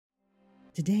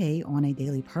Today, on A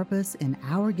Daily Purpose and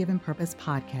Our Given Purpose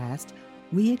podcast,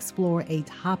 we explore a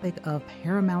topic of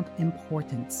paramount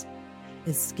importance: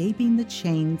 escaping the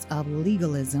chains of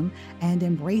legalism and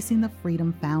embracing the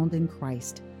freedom found in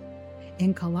Christ.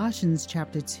 In Colossians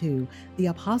chapter 2, the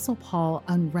Apostle Paul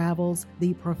unravels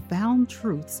the profound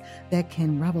truths that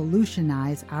can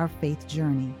revolutionize our faith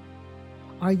journey.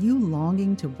 Are you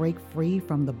longing to break free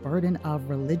from the burden of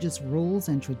religious rules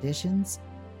and traditions?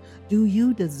 Do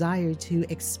you desire to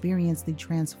experience the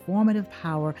transformative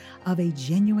power of a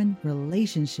genuine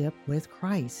relationship with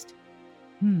Christ?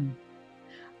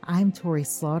 I'm Tori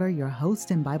Slaughter, your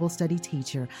host and Bible study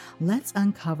teacher. Let's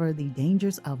uncover the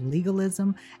dangers of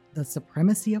legalism, the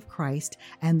supremacy of Christ,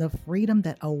 and the freedom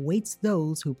that awaits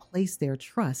those who place their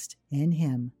trust in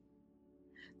Him.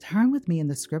 Turn with me in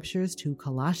the scriptures to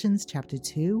Colossians chapter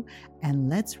 2, and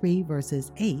let's read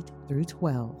verses 8 through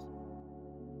 12.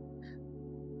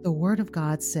 The Word of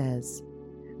God says,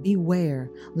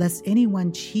 "Beware, lest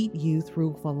anyone cheat you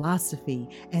through philosophy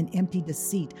and empty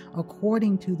deceit,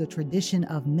 according to the tradition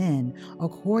of men,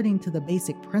 according to the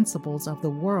basic principles of the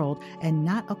world, and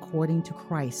not according to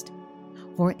Christ.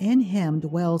 For in Him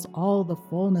dwells all the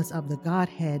fullness of the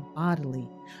Godhead bodily,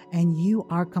 and you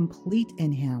are complete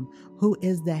in Him, who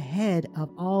is the head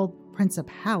of all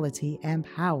principality and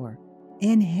power.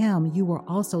 In Him you were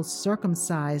also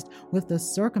circumcised with the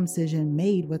circumcision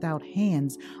made without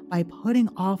hands, by putting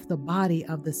off the body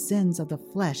of the sins of the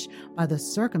flesh by the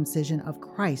circumcision of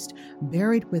Christ,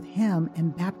 buried with Him in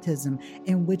baptism,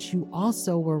 in which you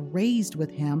also were raised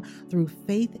with Him through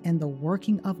faith in the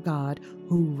working of God,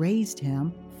 who raised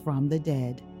Him from the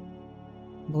dead."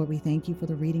 Lord, we thank you for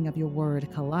the reading of your word,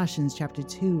 Colossians chapter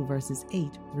 2, verses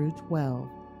 8 through 12.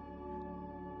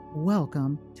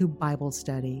 Welcome to Bible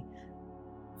study.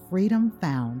 Freedom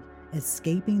found,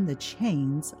 escaping the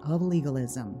chains of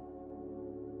legalism.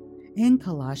 In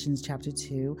Colossians chapter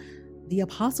 2, the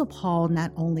Apostle Paul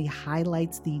not only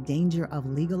highlights the danger of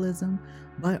legalism,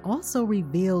 but also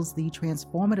reveals the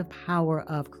transformative power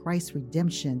of Christ's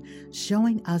redemption,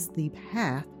 showing us the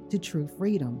path to true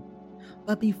freedom.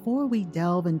 But before we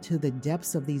delve into the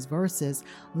depths of these verses,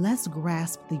 let's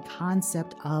grasp the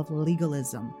concept of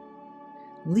legalism.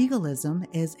 Legalism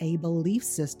is a belief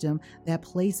system that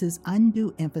places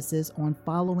undue emphasis on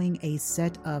following a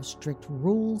set of strict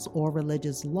rules or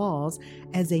religious laws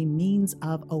as a means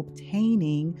of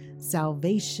obtaining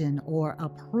salvation or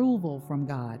approval from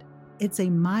God. It's a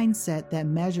mindset that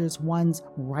measures one's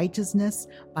righteousness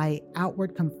by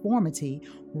outward conformity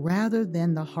rather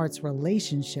than the heart's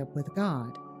relationship with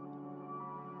God.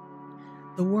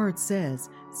 The word says,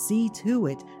 "See to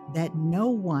it that no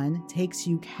one takes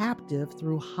you captive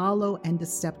through hollow and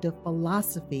deceptive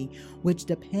philosophy, which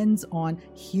depends on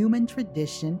human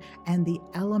tradition and the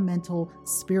elemental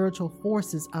spiritual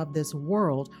forces of this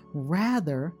world,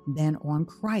 rather than on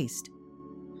Christ."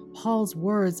 Paul's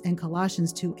words in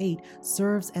Colossians 2:8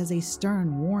 serves as a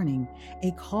stern warning,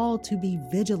 a call to be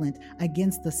vigilant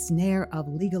against the snare of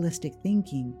legalistic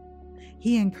thinking.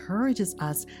 He encourages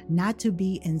us not to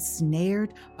be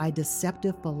ensnared by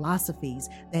deceptive philosophies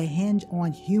that hinge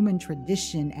on human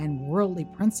tradition and worldly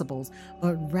principles,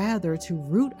 but rather to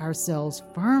root ourselves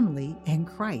firmly in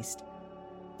Christ.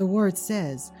 The word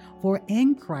says, "For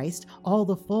in Christ all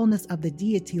the fullness of the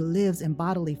deity lives in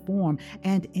bodily form,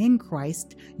 and in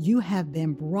Christ you have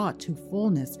been brought to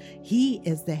fullness. He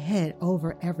is the head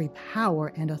over every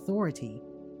power and authority."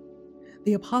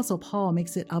 The Apostle Paul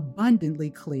makes it abundantly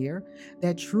clear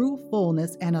that true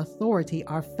fullness and authority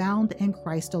are found in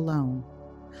Christ alone.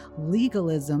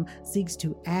 Legalism seeks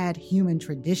to add human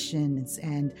traditions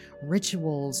and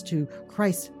rituals to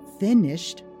Christ's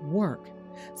finished work,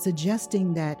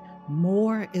 suggesting that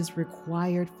more is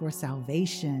required for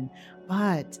salvation.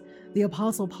 But the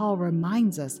Apostle Paul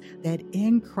reminds us that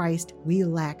in Christ we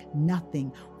lack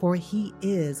nothing, for He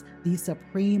is the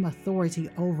supreme authority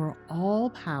over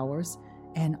all powers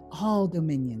and all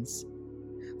dominions.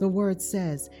 The word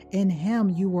says, "In Him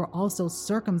you were also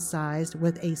circumcised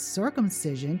with a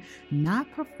circumcision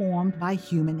not performed by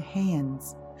human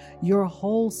hands. Your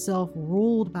whole self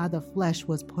ruled by the flesh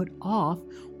was put off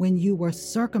when you were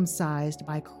circumcised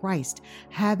by Christ,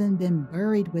 having been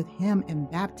buried with Him in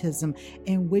baptism,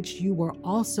 in which you were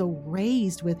also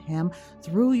raised with Him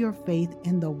through your faith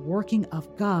in the working of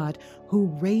God, who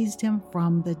raised Him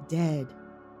from the dead."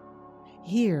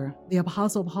 Here, the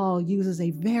Apostle Paul uses a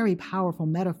very powerful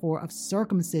metaphor of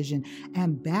circumcision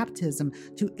and baptism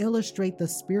to illustrate the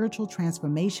spiritual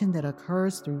transformation that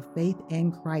occurs through faith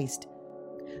in Christ.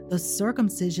 The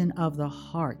circumcision of the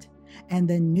heart and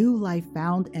the new life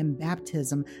found in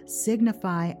baptism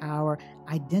signify our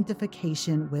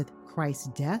identification with Christ's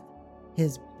death,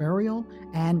 his burial,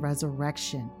 and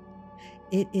resurrection.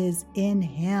 It is in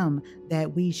him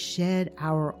that we shed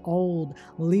our old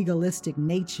legalistic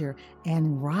nature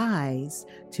and rise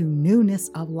to newness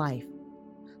of life.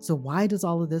 So why does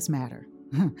all of this matter?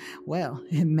 Well,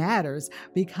 it matters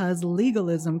because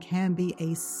legalism can be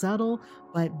a subtle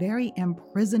but very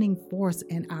imprisoning force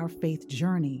in our faith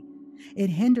journey. It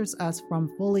hinders us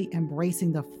from fully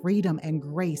embracing the freedom and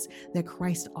grace that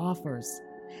Christ offers.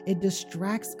 It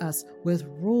distracts us with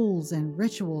rules and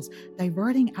rituals,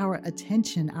 diverting our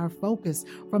attention, our focus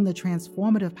from the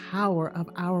transformative power of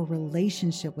our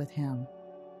relationship with Him.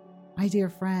 My dear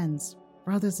friends,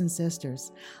 brothers and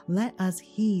sisters, let us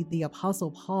heed the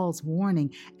Apostle Paul's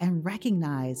warning and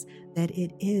recognize that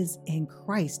it is in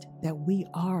Christ that we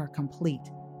are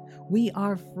complete. We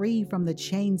are free from the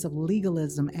chains of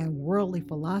legalism and worldly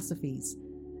philosophies.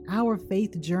 Our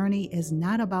faith journey is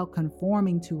not about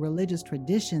conforming to religious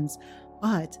traditions,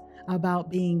 but about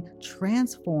being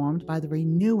transformed by the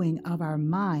renewing of our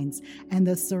minds and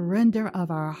the surrender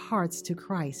of our hearts to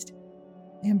Christ.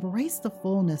 Embrace the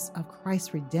fullness of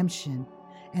Christ's redemption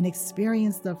and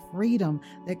experience the freedom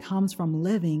that comes from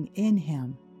living in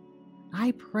Him.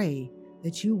 I pray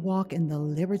that you walk in the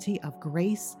liberty of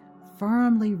grace,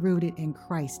 firmly rooted in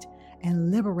Christ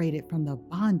and liberated from the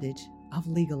bondage of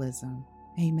legalism.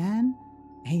 Amen.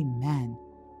 Amen.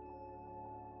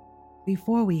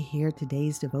 Before we hear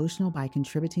today's devotional by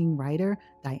contributing writer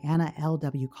Diana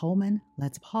L.W. Coleman,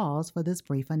 let's pause for this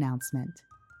brief announcement.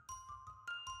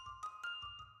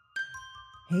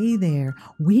 Hey there,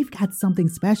 we've got something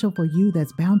special for you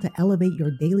that's bound to elevate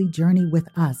your daily journey with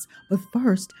us. But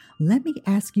first, let me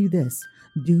ask you this.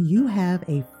 Do you have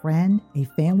a friend, a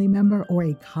family member, or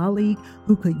a colleague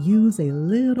who could use a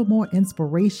little more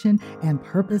inspiration and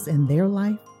purpose in their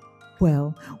life?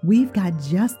 Well, we've got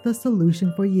just the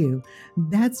solution for you.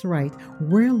 That's right,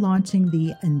 we're launching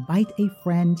the Invite a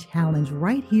Friend Challenge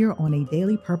right here on A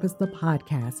Daily Purpose, the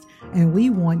podcast, and we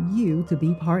want you to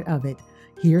be part of it.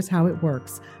 Here's how it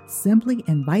works. Simply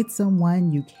invite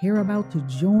someone you care about to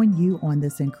join you on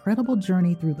this incredible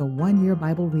journey through the one-year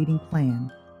Bible reading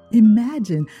plan.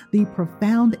 Imagine the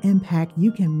profound impact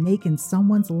you can make in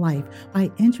someone's life by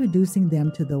introducing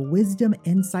them to the wisdom,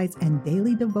 insights, and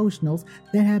daily devotionals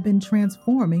that have been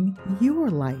transforming your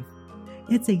life.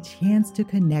 It's a chance to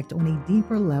connect on a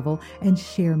deeper level and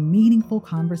share meaningful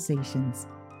conversations.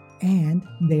 And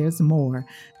there's more.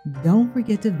 Don't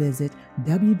forget to visit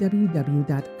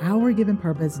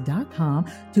www.ourgivenpurpose.com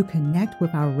to connect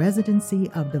with our residency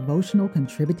of devotional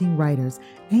contributing writers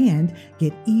and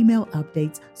get email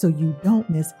updates so you don't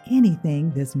miss anything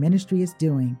this ministry is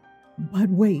doing. But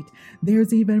wait,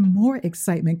 there's even more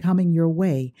excitement coming your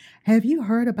way. Have you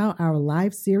heard about our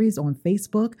live series on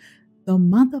Facebook? The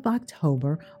month of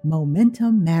October,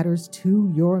 Momentum Matters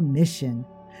to Your Mission.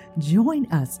 Join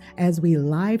us as we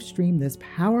live stream this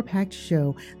power-packed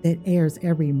show that airs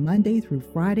every Monday through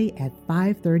Friday at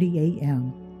 5:30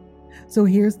 a.m. So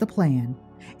here's the plan.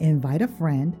 Invite a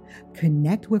friend,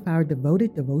 connect with our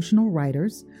devoted devotional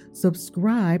writers,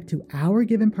 subscribe to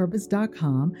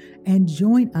ourgivenpurpose.com, and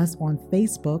join us on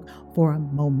Facebook for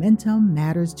Momentum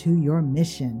Matters to Your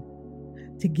Mission.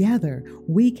 Together,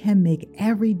 we can make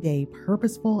every day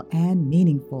purposeful and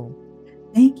meaningful.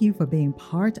 Thank you for being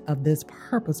part of this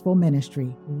purposeful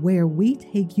ministry, where we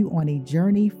take you on a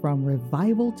journey from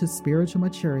revival to spiritual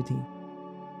maturity.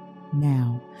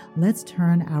 Now, let's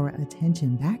turn our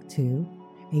attention back to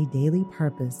A Daily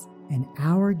Purpose, an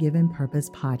Our Given Purpose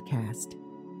podcast.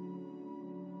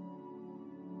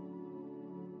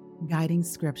 Guiding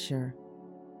Scripture,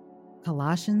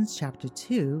 Colossians chapter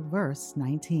 2, verse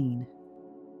 19.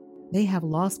 They have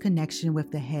lost connection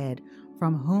with the head,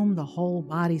 from whom the whole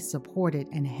body, supported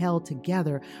and held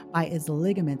together by its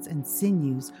ligaments and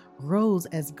sinews, grows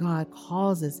as God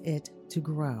causes it to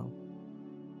grow.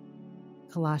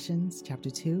 Colossians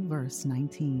chapter 2, verse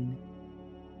 19.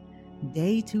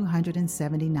 Day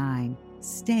 279,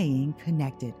 Staying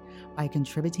Connected, by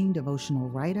contributing devotional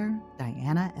writer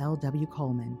Diana L.W.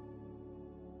 Coleman.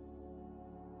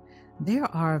 There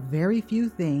are very few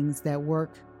things that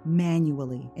work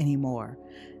manually anymore.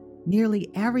 Nearly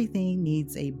everything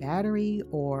needs a battery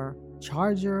or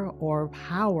charger or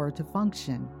power to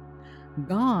function.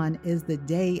 Gone is the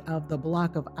day of the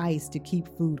block of ice to keep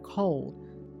food cold.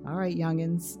 All right,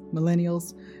 youngins,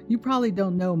 millennials, you probably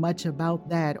don't know much about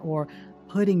that, or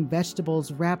putting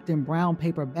vegetables wrapped in brown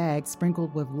paper bags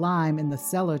sprinkled with lime in the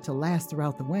cellar to last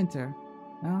throughout the winter.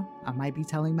 Well, I might be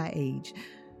telling my age.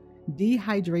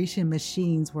 Dehydration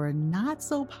machines were not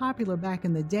so popular back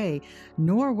in the day,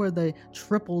 nor were the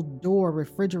triple door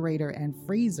refrigerator and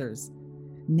freezers.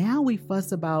 Now we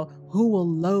fuss about who will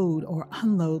load or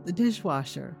unload the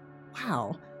dishwasher.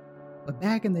 Wow. But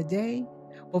back in the day,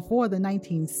 before the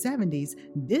 1970s,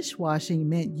 dishwashing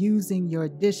meant using your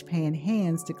dishpan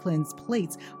hands to cleanse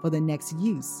plates for the next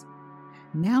use.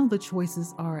 Now the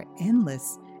choices are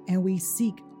endless, and we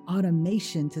seek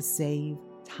automation to save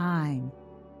time.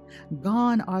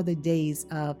 Gone are the days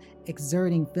of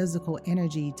exerting physical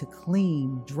energy to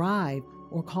clean, drive,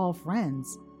 or call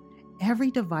friends.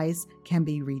 Every device can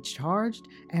be recharged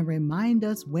and remind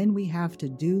us when we have to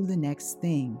do the next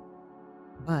thing.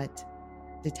 But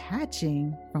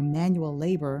detaching from manual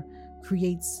labor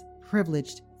creates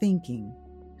privileged thinking.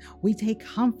 We take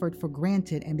comfort for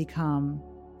granted and become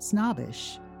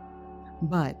snobbish.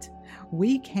 But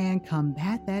we can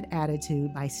combat that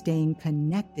attitude by staying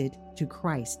connected to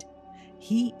Christ.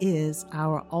 He is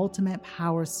our ultimate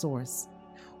power source.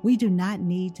 We do not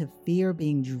need to fear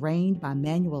being drained by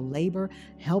manual labor,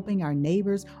 helping our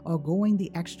neighbors, or going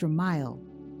the extra mile.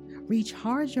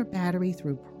 Recharge your battery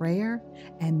through prayer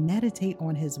and meditate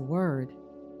on His Word.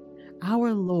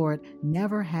 Our Lord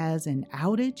never has an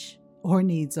outage or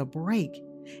needs a break.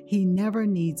 He never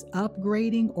needs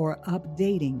upgrading or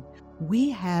updating.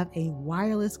 We have a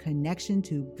wireless connection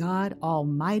to God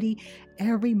Almighty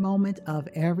every moment of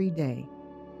every day.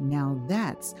 Now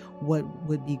that's what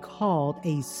would be called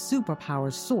a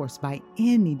superpower source by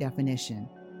any definition.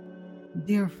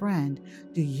 Dear friend,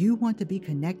 do you want to be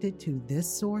connected to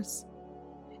this source?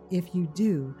 If you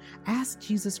do, ask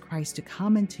Jesus Christ to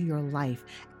come into your life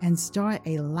and start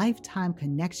a lifetime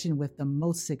connection with the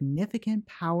most significant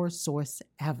power source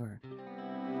ever.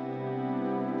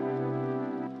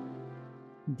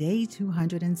 Day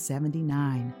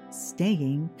 279,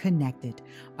 Staying Connected,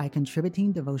 by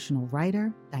contributing devotional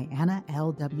writer Diana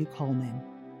L.W. Coleman.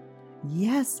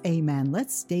 Yes, amen.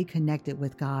 Let's stay connected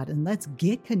with God and let's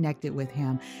get connected with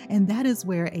Him. And that is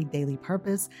where A Daily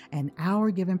Purpose and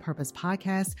Our Given Purpose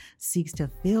podcast seeks to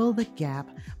fill the gap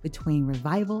between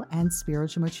revival and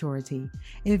spiritual maturity.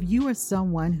 If you are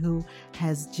someone who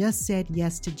has just said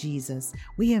yes to Jesus,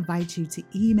 we invite you to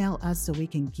email us so we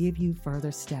can give you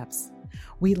further steps.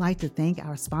 We'd like to thank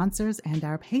our sponsors and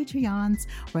our Patreons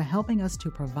for helping us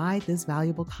to provide this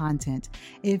valuable content.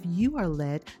 If you are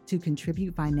led to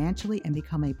contribute financially and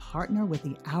become a partner with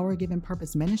the Our Given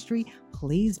Purpose ministry,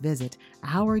 please visit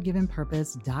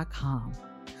ourgivenpurpose.com.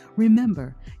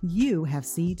 Remember, you have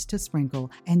seeds to sprinkle,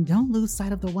 and don't lose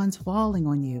sight of the ones falling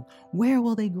on you. Where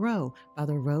will they grow? By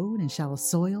the road, in shallow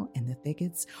soil, in the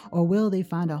thickets? Or will they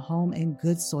find a home in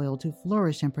good soil to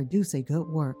flourish and produce a good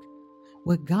work?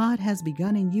 What God has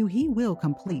begun in you, He will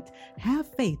complete.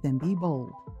 Have faith and be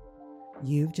bold.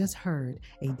 You've just heard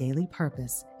A Daily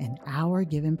Purpose and Our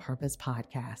Given Purpose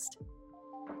podcast.